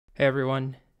Hey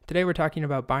everyone, today we're talking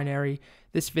about binary.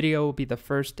 This video will be the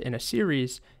first in a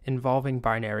series involving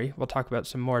binary. We'll talk about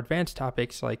some more advanced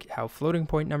topics like how floating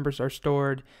point numbers are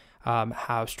stored,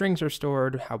 how strings are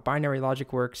stored, how binary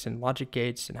logic works and logic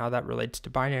gates and how that relates to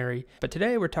binary. But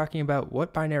today we're talking about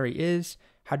what binary is,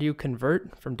 how do you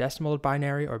convert from decimal to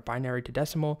binary or binary to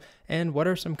decimal, and what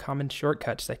are some common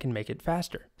shortcuts that can make it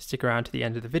faster. Stick around to the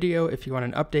end of the video if you want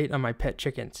an update on my pet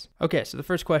chickens. Okay, so the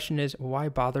first question is, why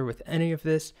bother with any of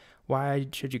this? Why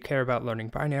should you care about learning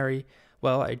binary?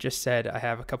 Well, I just said I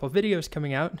have a couple videos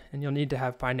coming out, and you'll need to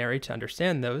have binary to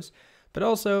understand those. But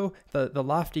also, the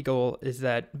lofty goal is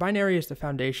that binary is the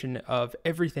foundation of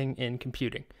everything in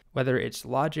computing. Whether it's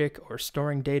logic or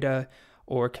storing data,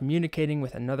 or communicating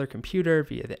with another computer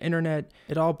via the internet,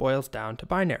 it all boils down to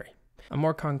binary. A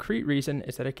more concrete reason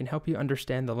is that it can help you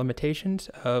understand the limitations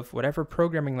of whatever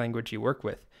programming language you work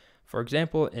with. For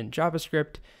example, in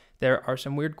JavaScript, there are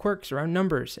some weird quirks around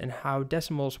numbers and how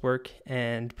decimals work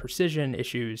and precision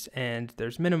issues, and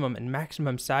there's minimum and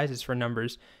maximum sizes for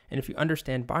numbers, and if you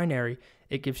understand binary,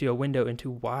 it gives you a window into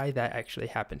why that actually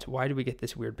happens. Why do we get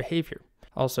this weird behavior?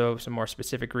 Also, some more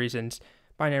specific reasons.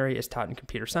 Binary is taught in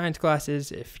computer science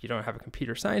classes. If you don't have a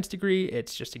computer science degree,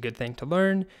 it's just a good thing to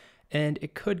learn. And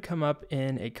it could come up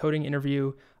in a coding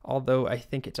interview, although I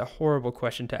think it's a horrible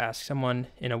question to ask someone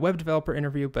in a web developer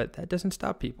interview, but that doesn't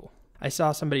stop people. I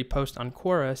saw somebody post on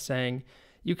Quora saying,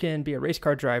 you can be a race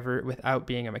car driver without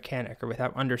being a mechanic or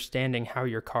without understanding how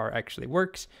your car actually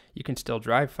works. You can still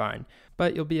drive fine,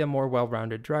 but you'll be a more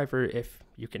well-rounded driver if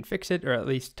you can fix it or at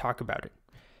least talk about it.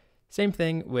 Same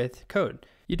thing with code.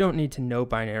 You don't need to know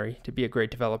binary to be a great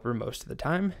developer most of the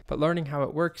time, but learning how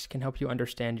it works can help you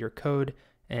understand your code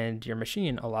and your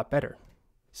machine a lot better.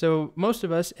 So most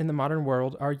of us in the modern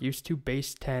world are used to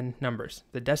base 10 numbers.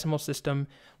 The decimal system,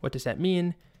 what does that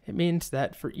mean? It means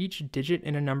that for each digit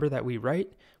in a number that we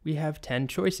write, we have 10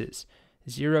 choices,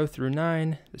 0 through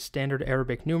 9, the standard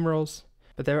Arabic numerals.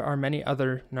 But there are many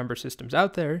other number systems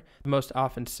out there. The most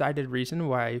often cited reason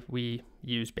why we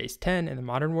use base 10 in the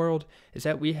modern world is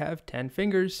that we have 10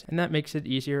 fingers, and that makes it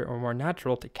easier or more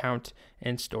natural to count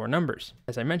and store numbers.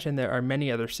 As I mentioned, there are many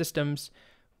other systems.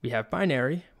 We have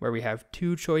binary, where we have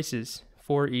 2 choices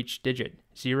for each digit,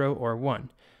 0 or 1.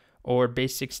 Or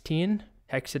base 16,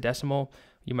 hexadecimal,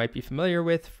 you might be familiar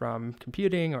with from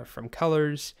computing or from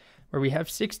colors, where we have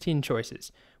 16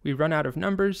 choices. We run out of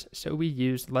numbers, so we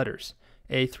use letters,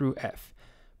 A through F.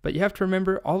 But you have to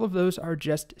remember, all of those are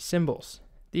just symbols.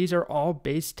 These are all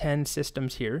base 10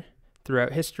 systems here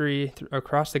throughout history,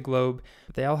 across the globe.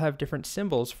 They all have different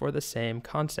symbols for the same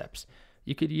concepts.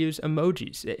 You could use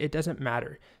emojis. It doesn't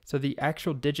matter. So the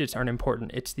actual digits aren't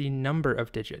important. It's the number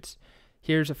of digits.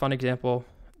 Here's a fun example.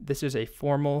 This is a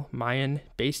formal Mayan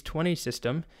base 20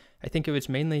 system. I think it was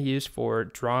mainly used for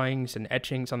drawings and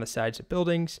etchings on the sides of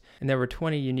buildings, and there were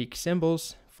 20 unique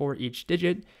symbols for each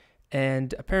digit,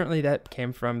 and apparently that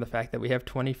came from the fact that we have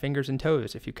 20 fingers and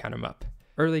toes if you count them up.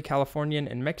 Early Californian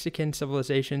and Mexican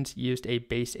civilizations used a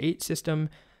base 8 system,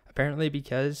 apparently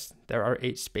because there are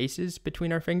 8 spaces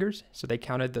between our fingers, so they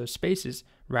counted those spaces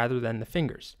rather than the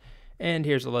fingers. And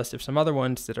here's a list of some other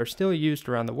ones that are still used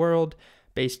around the world.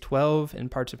 Base 12 in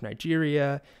parts of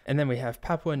Nigeria, and then we have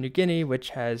Papua New Guinea, which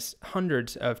has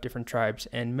hundreds of different tribes,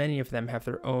 and many of them have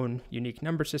their own unique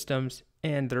number systems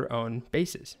and their own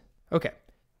bases. Okay,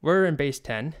 we're in base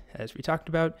 10, as we talked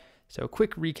about, so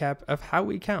quick recap of how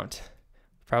we count.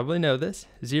 Probably know this,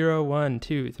 0, 1,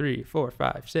 2, 3, 4,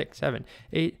 5, 6, 7,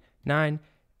 8, 9,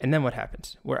 and then what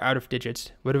happens? We're out of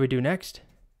digits. What do we do next?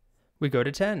 We go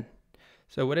to 10.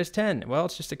 So what is 10? Well,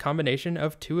 it's just a combination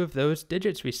of 2 of those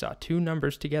digits we saw, 2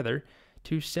 numbers together,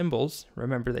 2 symbols.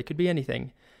 Remember, they could be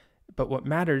anything. But what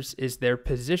matters is their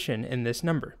position in this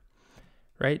number,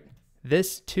 right?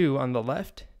 This 2 on the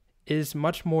left is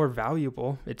much more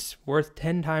valuable. It's worth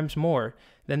 10 times more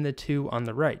than the 2 on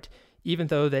the right. Even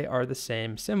though they are the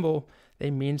same symbol, they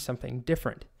mean something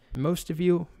different. Most of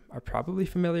you are probably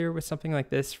familiar with something like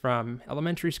this from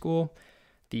elementary school.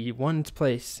 The ones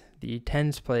place, the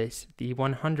tens place, the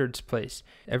 100s place.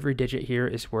 Every digit here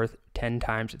is worth 10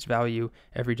 times its value.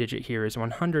 Every digit here is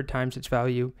 100 times its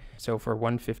value. So for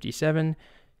 157,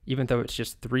 even though it's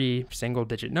just 3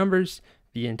 single-digit numbers,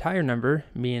 the entire number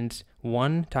means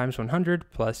 1 times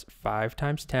 100 plus 5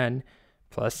 times 10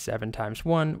 plus 7 times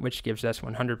 1, which gives us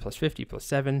 100 plus 50 plus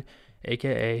 7,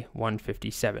 aka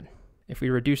 157. If we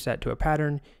reduce that to a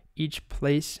pattern, each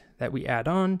place that we add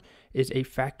on is a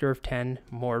factor of 10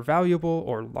 more valuable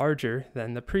or larger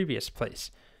than the previous place.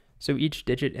 So each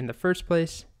digit in the first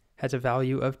place has a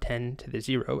value of 10 to the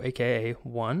 0, aka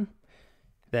 1.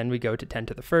 Then we go to 10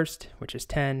 to the first, which is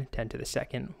 10, 10 to the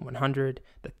second, 100,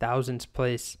 the thousands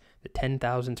place, the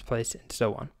 10,000s place, and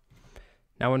so on.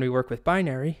 Now when we work with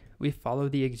binary, we follow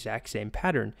the exact same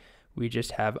pattern. We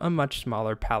just have a much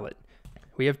smaller palette.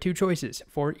 We have two choices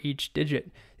for each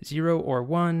digit, 0 or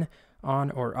 1,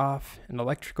 on or off, an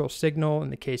electrical signal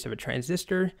in the case of a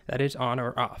transistor that is on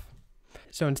or off.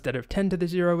 So instead of 10 to the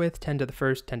 0th, 10 to the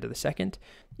 1st, 10 to the 2nd,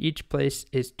 each place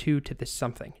is 2 to the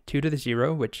something. 2 to the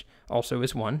 0, which also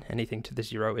is 1. Anything to the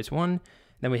 0 is 1.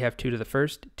 Then we have 2 to the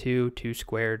 1st, 2, 2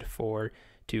 squared, 4,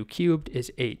 2 cubed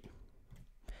is 8.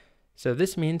 So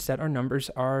this means that our numbers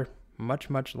are much,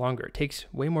 much longer. It takes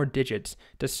way more digits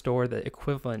to store the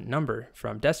equivalent number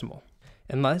from decimal,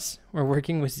 unless we're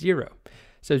working with 0.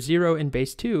 So 0 in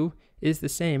base 2 is the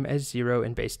same as 0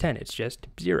 in base 10. It's just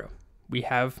 0. We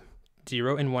have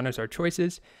 0 and 1 as our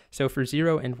choices. So for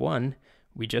 0 and 1,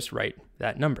 we just write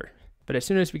that number. But as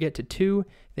soon as we get to 2,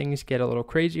 things get a little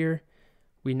crazier.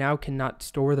 We now cannot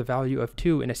store the value of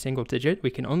 2 in a single digit. We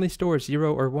can only store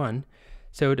 0 or 1.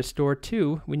 So to store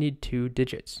 2, we need 2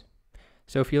 digits.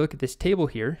 So if you look at this table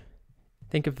here,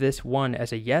 think of this 1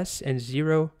 as a yes and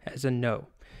 0 as a no.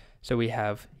 So we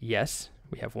have yes,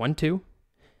 we have 1, 2,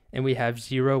 and we have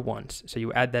 0 1s. So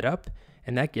you add that up,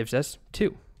 and that gives us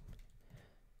 2.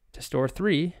 To store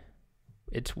 3,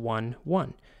 it's 1,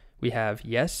 1. We have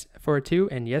yes for a 2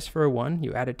 and yes for a 1.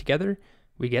 You add it together,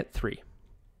 we get 3.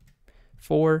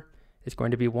 4 is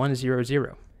going to be 1, 0,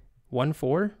 0. 1,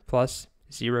 4 plus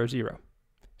 0, 0.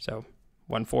 So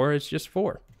 1, 4 is just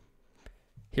 4.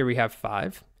 Here we have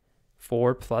 5,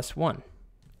 4 plus 1.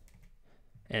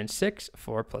 And 6,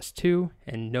 4 plus 2,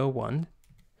 and no 1.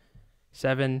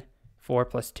 7, 4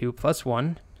 plus 2 plus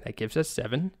 1, that gives us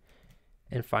 7.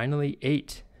 And finally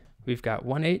 8. We've got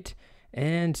 1, 8,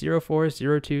 and 0, 4s,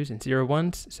 0, 2s, and 0,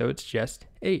 1s, so it's just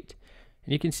 8.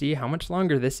 And you can see how much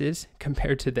longer this is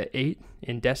compared to the 8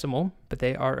 in decimal, but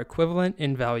they are equivalent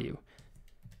in value.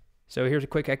 So here's a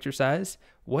quick exercise.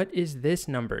 What is this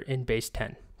number in base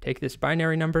 10? Take this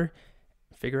binary number,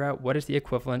 figure out what is the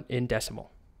equivalent in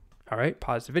decimal. All right,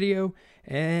 pause the video,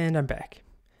 and I'm back.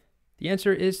 The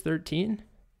answer is 13.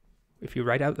 If you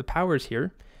write out the powers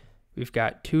here, we've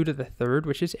got 2 to the 3rd,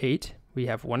 which is 8. We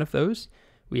have one of those.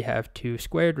 We have 2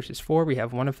 squared, which is 4. We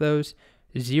have one of those.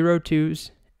 0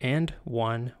 2s, and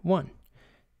 1 1.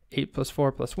 8 plus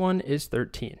 4 plus 1 is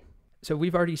 13. So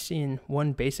we've already seen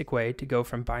one basic way to go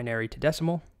from binary to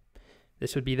decimal.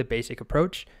 This would be the basic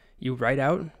approach. You write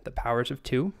out the powers of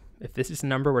 2. If this is a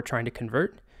number we're trying to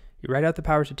convert, you write out the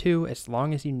powers of 2 as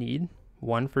long as you need,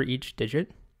 1 for each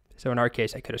digit. So in our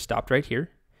case, I could have stopped right here.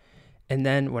 And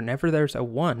then whenever there's a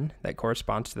 1 that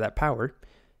corresponds to that power,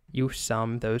 you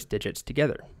sum those digits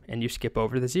together and you skip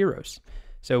over the zeros.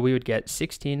 So we would get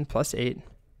 16 plus 8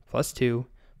 plus 2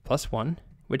 plus 1,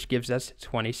 which gives us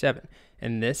 27.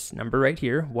 And this number right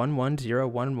here,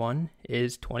 11011,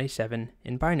 is 27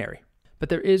 in binary. But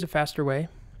there is a faster way.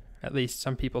 At least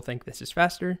some people think this is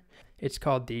faster. It's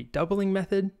called the doubling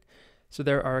method. So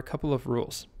there are a couple of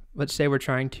rules. Let's say we're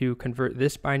trying to convert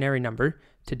this binary number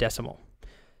to decimal.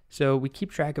 So we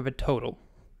keep track of a total,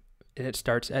 and it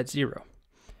starts at 0.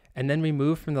 And then we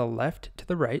move from the left to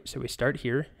the right. So we start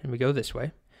here and we go this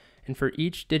way. And for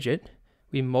each digit,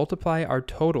 we multiply our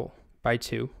total by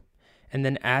 2 and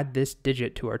then add this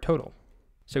digit to our total.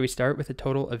 So we start with a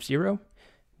total of 0.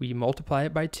 We multiply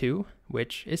it by 2,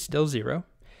 which is still 0.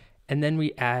 And then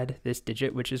we add this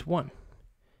digit, which is 1.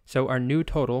 So our new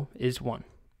total is 1.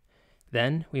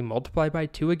 Then we multiply by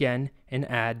 2 again and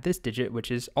add this digit, which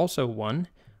is also 1,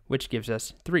 which gives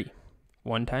us 3.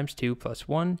 1 times 2 plus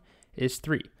 1 is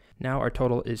 3. Now our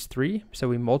total is 3, so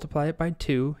we multiply it by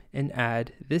 2 and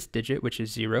add this digit, which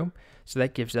is 0. So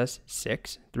that gives us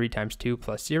 6. 3 times 2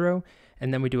 plus 0.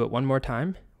 And then we do it one more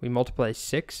time. We multiply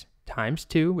 6 times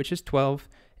 2, which is 12,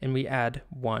 and we add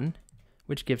 1,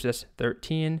 which gives us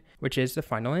 13, which is the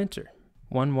final answer.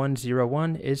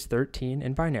 1101 is 13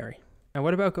 in binary. Now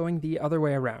what about going the other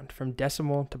way around, from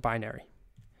decimal to binary?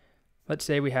 Let's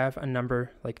say we have a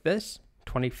number like this,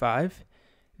 25.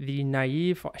 The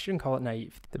naive, I shouldn't call it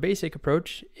naive. The basic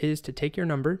approach is to take your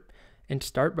number and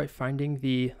start by finding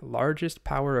the largest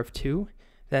power of 2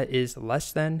 that is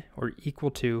less than or equal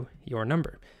to your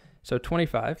number. So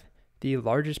 25, the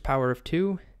largest power of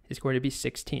 2 is going to be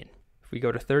 16. If we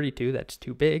go to 32, that's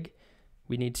too big.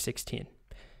 We need 16.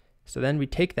 So then we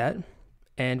take that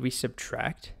and we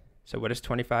subtract. So what is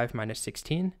 25 minus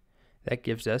 16? That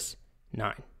gives us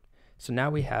 9. So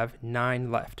now we have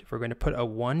 9 left. We're going to put a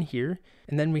 1 here,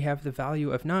 and then we have the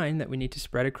value of 9 that we need to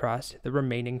spread across the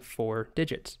remaining 4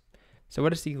 digits. So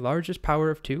what is the largest power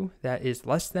of 2 that is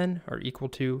less than or equal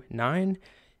to 9?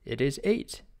 It is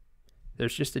 8.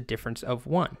 There's just a difference of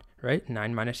 1, right?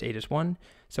 9 minus 8 is 1.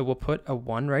 So we'll put a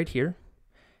 1 right here,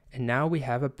 and now we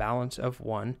have a balance of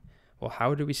 1. Well,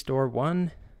 how do we store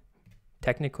 1?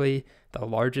 Technically, the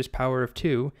largest power of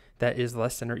 2 that is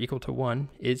less than or equal to 1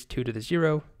 is 2 to the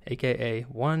 0, aka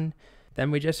 1.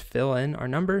 Then we just fill in our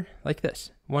number like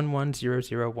this,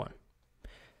 11001.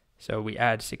 So we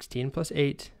add 16 plus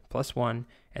 8 plus 1,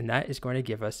 and that is going to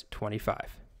give us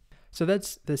 25. So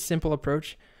that's the simple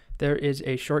approach. There is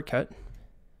a shortcut,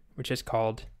 which is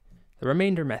called the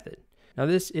remainder method. Now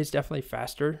this is definitely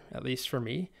faster, at least for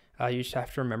me. You just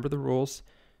have to remember the rules.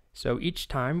 So each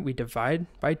time we divide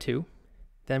by 2,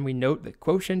 then we note the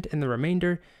quotient in the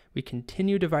remainder. We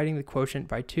continue dividing the quotient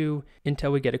by 2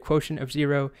 until we get a quotient of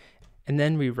 0, and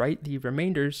then we write the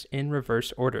remainders in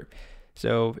reverse order.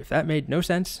 So if that made no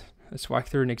sense, let's walk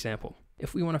through an example.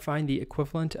 If we want to find the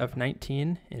equivalent of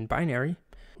 19 in binary,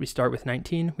 we start with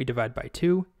 19, we divide by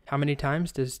 2. How many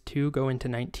times does 2 go into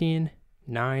 19?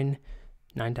 9.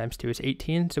 9 times 2 is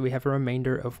 18, so we have a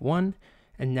remainder of 1,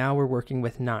 and now we're working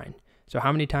with 9. So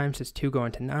how many times does 2 go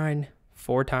into 9?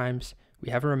 4 times. We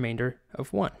have a remainder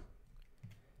of 1.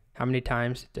 How many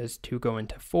times does 2 go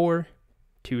into 4?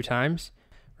 2 times.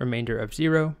 Remainder of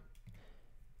 0.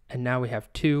 And now we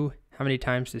have 2. How many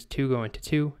times does 2 go into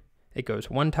 2? It goes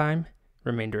 1 time.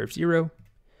 Remainder of 0.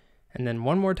 And then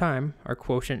one more time, our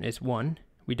quotient is 1.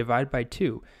 We divide by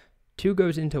 2. 2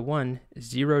 goes into 1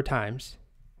 0 times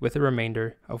with a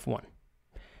remainder of 1.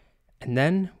 And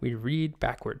then we read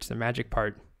backwards, the magic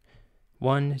part.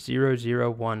 1 0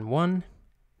 0 1 1.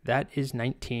 That is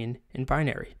 19 in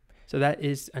binary. So that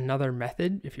is another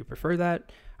method if you prefer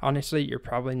that. Honestly, you're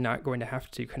probably not going to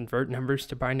have to convert numbers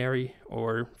to binary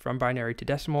or from binary to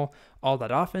decimal all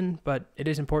that often, but it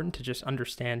is important to just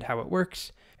understand how it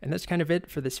works. And that's kind of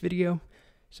it for this video.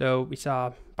 So we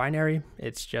saw binary.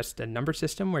 It's just a number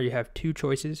system where you have 2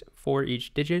 choices for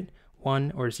each digit,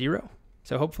 1 or 0.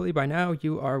 So hopefully by now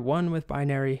you are one with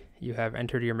binary. You have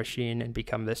entered your machine and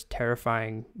become this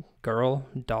terrifying girl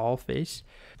doll face.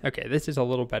 Okay, this is a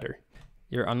little better.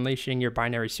 You're unleashing your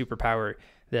binary superpower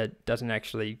that doesn't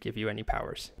actually give you any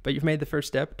powers. But you've made the first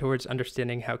step towards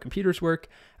understanding how computers work.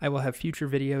 I will have future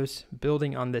videos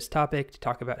building on this topic to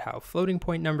talk about how floating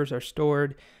point numbers are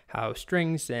stored, how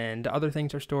strings and other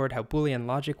things are stored, how Boolean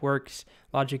logic works,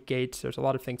 logic gates. There's a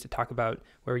lot of things to talk about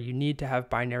where you need to have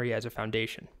binary as a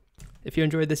foundation. If you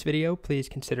enjoyed this video, please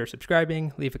consider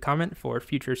subscribing, leave a comment for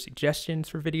future suggestions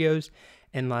for videos,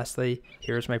 and lastly,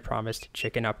 here's my promised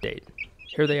chicken update.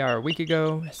 Here they are a week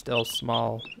ago, still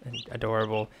small and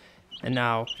adorable, and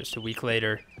now, just a week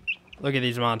later, look at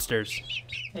these monsters.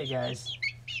 Hey guys.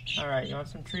 Alright, you want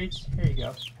some treats? Here you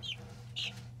go.